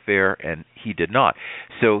had the affair and he did not.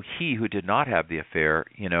 So he who did not have the affair,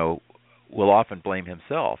 will often blame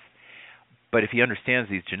himself. But if he understands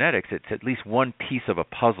these genetics, it's at least one piece of a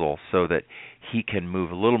puzzle so that he can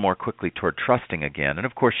move a little more quickly toward trusting again. And,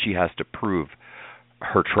 of course, she has to prove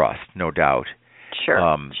her trust, no doubt.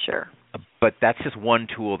 Sure. But that's just one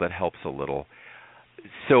tool that helps a little.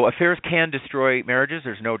 So affairs can destroy marriages,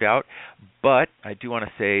 there's no doubt. But I do want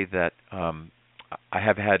to say that I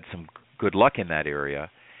have had some good luck in that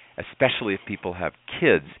area, especially if people have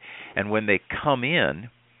kids. And when they come in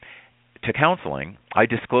to counseling, I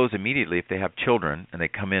disclose immediately if they have children and they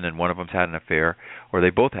come in and one of them's had an affair or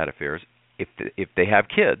they both had affairs. If they have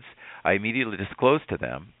kids, I immediately disclose to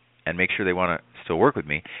them and make sure they want to still work with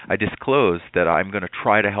me. I disclose that I'm going to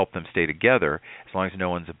try to help them stay together as long as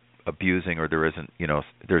no one's abusing or there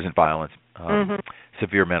isn't violence,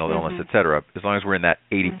 severe mental illness, etc. As long as we're in that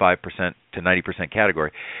 85% to 90%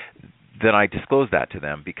 category, then I disclose that to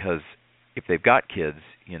them, because if they've got kids,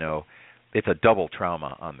 it's a double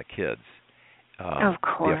trauma on the kids. Of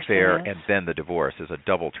course, the affair and then the divorce is a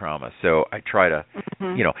double trauma. So I try to,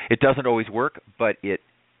 it doesn't always work, but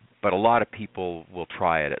a lot of people will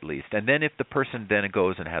try it at least. And then if the person then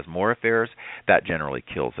goes and has more affairs, that generally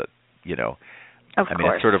kills it. Of I mean,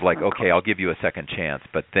 course. it's sort of like, okay, I'll give you a second chance,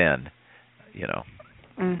 but then,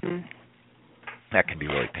 that can be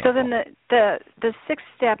really painful. So then the sixth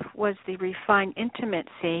step was the refined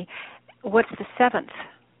intimacy. What's the seventh?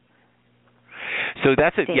 So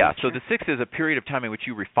that's it. Yeah. So the sixth is a period of time in which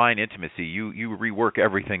you refine intimacy. You rework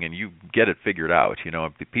everything and you get it figured out.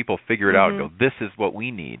 If people figure it out and go, this is what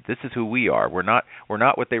we need. This is who we are. We're not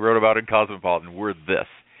what they wrote about in Cosmopolitan. We're this.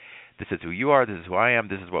 This is who you are. This is who I am.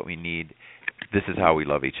 This is what we need. This is how we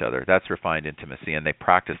love each other. That's refined intimacy, and they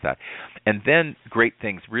practice that. And then great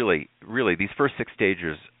things. Really, these first six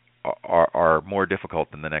stages are more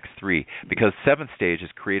difficult than the next three, because seventh stage is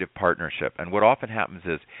creative partnership. And what often happens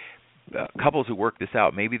is, couples who work this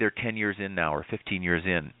out, maybe they're 10 years in now or 15 years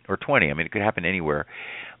in or 20. I mean, it could happen anywhere.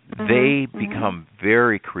 They become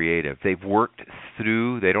very creative. They've worked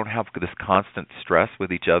through, they don't have this constant stress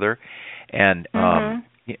with each other. And,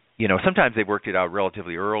 sometimes they've worked it out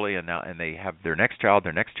relatively early and they have their next child,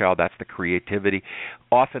 that's the creativity.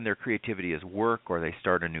 Often their creativity is work, or they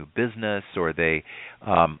start a new business, or they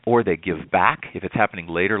give back. If it's happening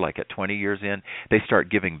later, like at 20 years in, they start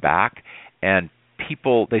giving back. And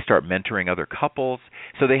they start mentoring other couples,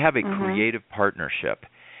 so they have a creative partnership,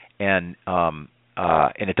 and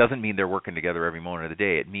it doesn't mean they're working together every moment of the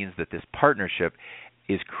day. It means that this partnership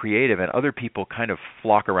is creative, and other people kind of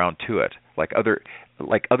flock around to it. Like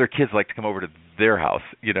other kids like to come over to their house,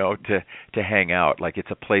 to hang out. Like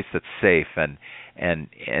it's a place that's safe, and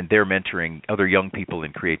they're mentoring other young people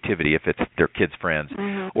in creativity if it's their kids' friends,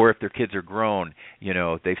 or if their kids are grown,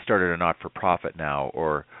 they've started a not-for-profit now,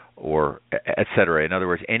 or et cetera. In other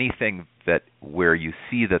words, anything that where you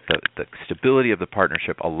see that the stability of the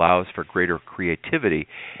partnership allows for greater creativity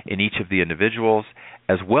in each of the individuals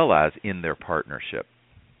as well as in their partnership.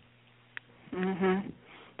 Mhm.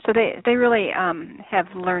 So they really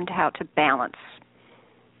have learned how to balance.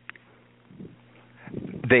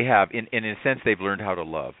 They have, in a sense, they've learned how to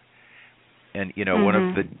love. And one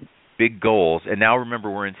of the Mm-hmm. big goals. And now remember,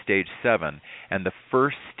 we're in stage 7, and the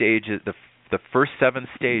first stages, the first 7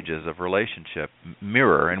 stages of relationship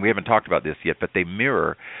mirror. And we haven't talked about this yet, but they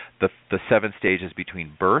mirror the 7 stages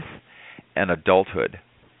between birth and adulthood.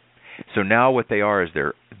 So now what they are is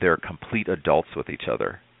they're complete adults with each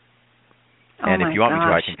other. And if you want me to,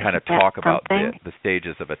 I can kind of talk about the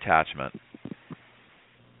stages of attachment.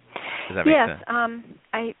 Does that make sense?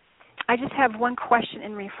 Yes. I just have one question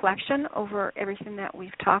in reflection over everything that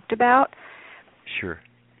we've talked about. Sure.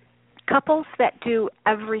 Couples that do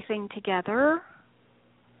everything together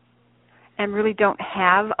and really don't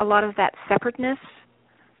have a lot of that separateness,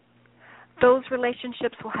 those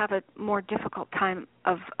relationships will have a more difficult time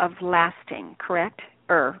of lasting, correct?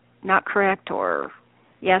 Or not correct, or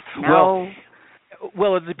yes, no?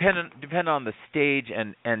 Well, it depend on the stage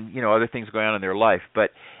and other things going on in their life. But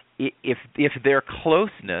if their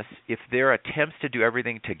closeness, if their attempts to do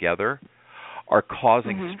everything together are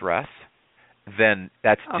causing stress, then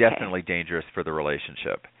that's definitely dangerous for the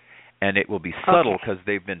relationship. And it will be subtle because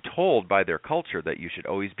they've been told by their culture that you should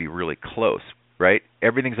always be really close, right?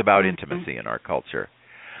 Everything's about intimacy in our culture.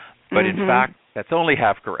 But in fact, that's only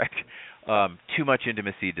half correct. Too much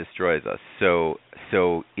intimacy destroys us. So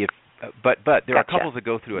but there are couples that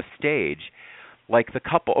go through a stage, like the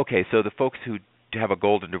couple. Okay, so the folks who have a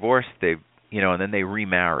golden divorce, and then they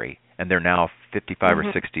remarry, and they're now 55 or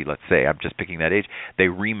 60, let's say. I'm just picking that age. They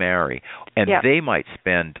remarry, and they might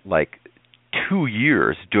spend like 2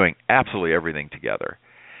 years doing absolutely everything together,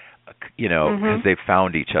 because they've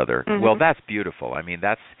found each other. Well, that's beautiful. I mean,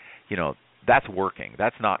 that's working.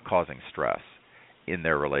 That's not causing stress in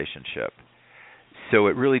their relationship. So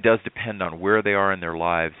it really does depend on where they are in their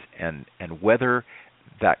lives and whether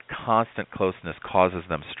that constant closeness causes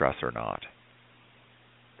them stress or not.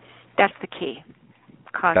 That's the key.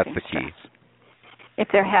 That's the key. If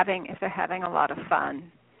they're having a lot of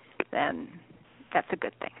fun, then that's a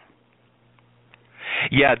good thing.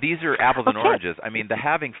 Yeah, these are apples and oranges. I mean, the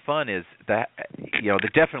having fun is that they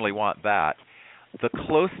definitely want that. The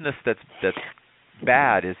closeness that's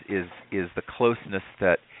bad is the closeness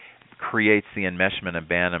that creates the enmeshment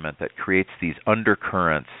abandonment, that creates these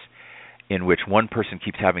undercurrents in which one person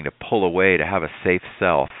keeps having to pull away to have a safe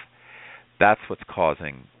self. That's what's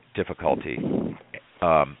causing difficulty.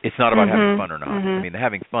 It's not about having fun or not. I mean,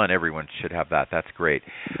 having fun, everyone should have that. That's great.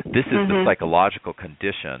 This is the psychological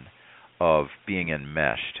condition of being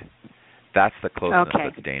enmeshed. That's the closeness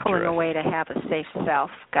that's dangerous. Pulling away to have a safe self.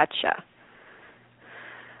 Gotcha.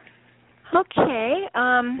 Okay.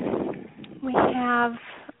 We have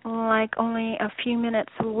only a few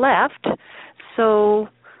minutes left, so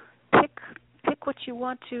pick what you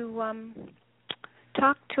want to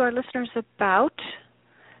talk to our listeners about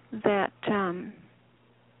that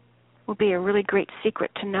will be a really great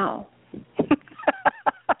secret to know.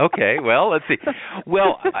 Okay, well, let's see.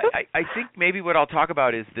 Well, I think maybe what I'll talk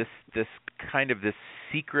about is this kind of this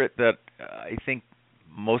secret that I think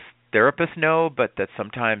most therapists know, but that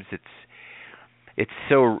sometimes it's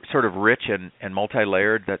so sort of rich and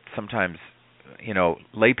multi-layered that sometimes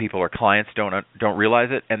lay people or clients don't realize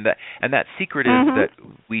it, and that secret is that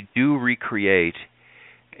we do recreate.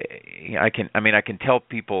 I can tell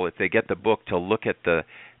people if they get the book to look at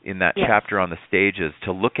in that chapter on the stages,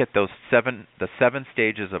 to look at the 7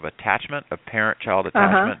 stages of attachment, of parent-child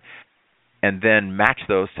attachment, and then match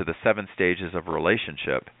those to the 7 stages of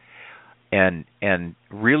relationship, and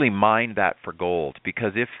really mine that for gold.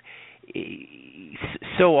 Because if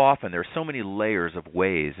so often there are so many layers of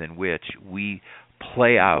ways in which we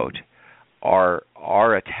play out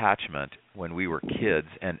our attachment when we were kids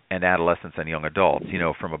and adolescents and young adults,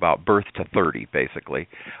 from about birth to 30, basically,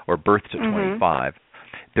 or birth to 25.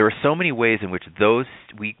 There are so many ways in which those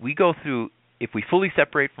we go through. If we fully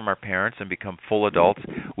separate from our parents and become full adults,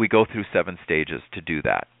 we go through 7 stages to do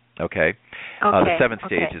that. Okay? The 7th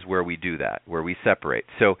stage is where we do that, where we separate.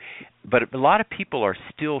 So, but a lot of people are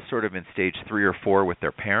still sort of in stage 3 or 4 with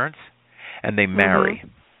their parents, and they marry,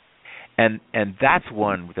 and that's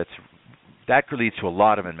one that leads to a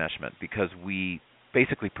lot of enmeshment, because we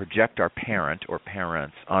basically project our parent or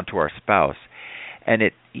parents onto our spouse, and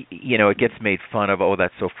it gets made fun of. Oh,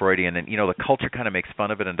 that's so Freudian, and the culture kind of makes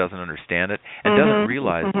fun of it and doesn't understand it, and doesn't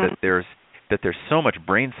realize that there's so much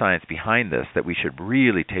brain science behind this that we should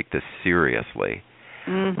really take this seriously.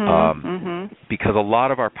 Because a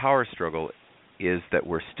lot of our power struggle is that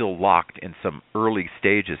we're still locked in some early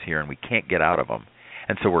stages here and we can't get out of them.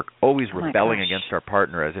 And so we're always rebelling against our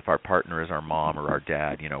partner as if our partner is our mom or our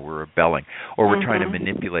dad. You know, we're rebelling. Or we're trying to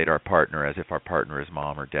manipulate our partner as if our partner is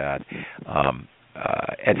mom or dad,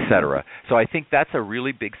 et cetera. So I think that's a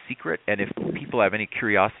really big secret. And if people have any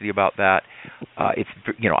curiosity about that, it's,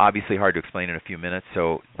 you know, obviously hard to explain in a few minutes.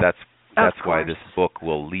 So that's why this book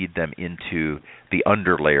will lead them into the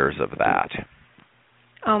underlayers of that.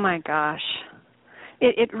 Oh, my gosh.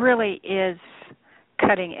 It really is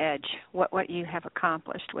cutting edge, what you have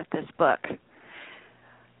accomplished with this book.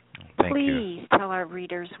 Please tell our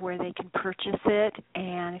readers where they can purchase it,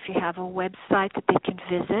 and if you have a website that they can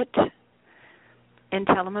visit, and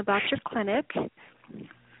tell them about your clinic.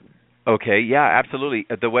 Okay, yeah, absolutely.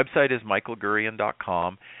 The website is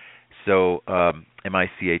michaelgurian.com. So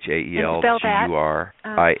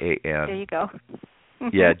MichaelGurian. There you go.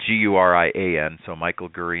 Yeah, Gurian. So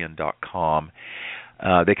michaelgurian.com.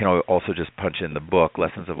 They can also just punch in the book,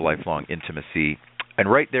 Lessons of Lifelong Intimacy. And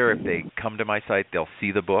right there, if they come to my site, they'll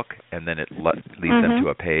see the book, and then it leads them to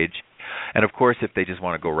a page. And, of course, if they just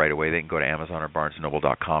want to go right away, they can go to Amazon or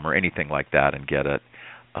BarnesandNoble.com or anything like that and get it.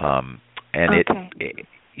 It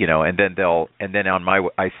you know, and then on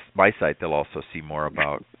my site, they'll also see more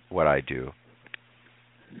about what I do.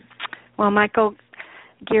 Well, Michael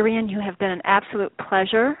Gurian, you have been an absolute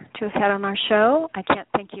pleasure to have had on our show. I can't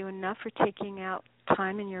thank you enough for taking out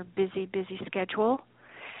time in your busy schedule.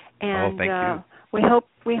 And thank you. We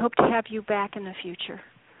hope to have you back in the future.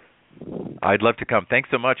 I'd love to come. Thanks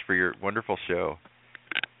so much for your wonderful show.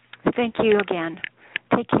 Thank you again.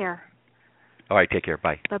 Take care. All right, take care.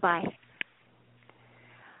 Bye. Bye-bye.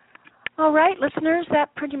 All right, listeners,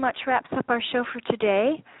 that pretty much wraps up our show for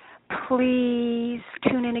today. Please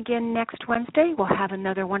tune in again next Wednesday. We'll have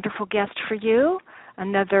another wonderful guest for you,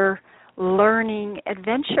 another learning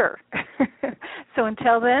adventure. So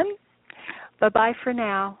until then, bye-bye for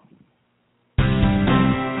now.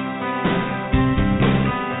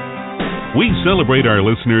 We celebrate our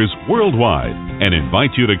listeners worldwide and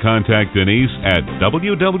invite you to contact Denise at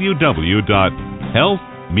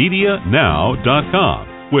www.healthmedianow.com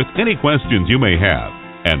with any questions you may have,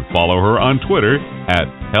 and follow her on Twitter at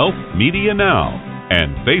Health Media Now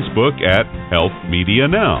and Facebook at Health Media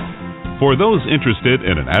Now. For those interested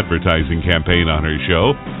in an advertising campaign on her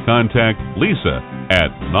show, contact Lisa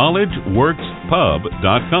at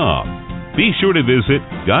KnowledgeWorksPub.com. Be sure to visit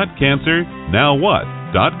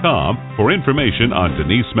GotCancerNowWhat.com for information on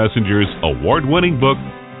Denise Messenger's award-winning book,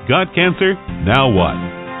 Got Cancer? Now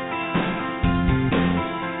What?